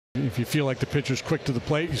if you feel like the pitcher's quick to the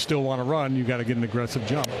plate, you still want to run, you got to get an aggressive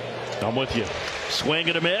jump. I'm with you. Swing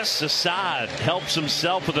and a miss. Assad helps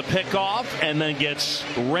himself with a pickoff and then gets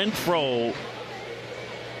Renfroe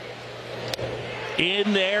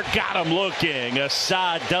in there. Got him looking.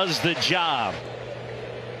 Assad does the job.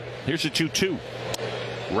 Here's a 2-2.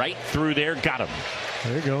 Right through there. Got him.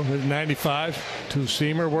 There you go. There's 95.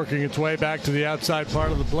 Two-seamer working its way back to the outside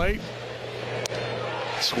part of the plate.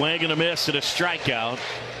 Swing and a miss and a strikeout.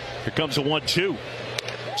 Here comes a 1-2.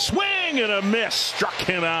 Swing and a miss. Struck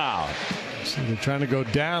him out. So they're trying to go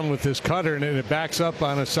down with this cutter, and it backs up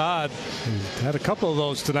on Assad. He's had a couple of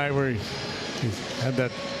those tonight where he had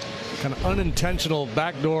that kind of unintentional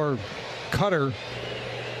backdoor cutter.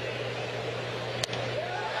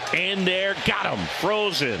 And there, got him.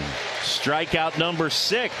 Frozen. Strikeout number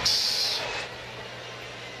 6.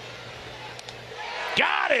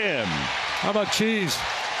 Got him. How about Cheese?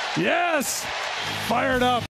 Yes! Fired up.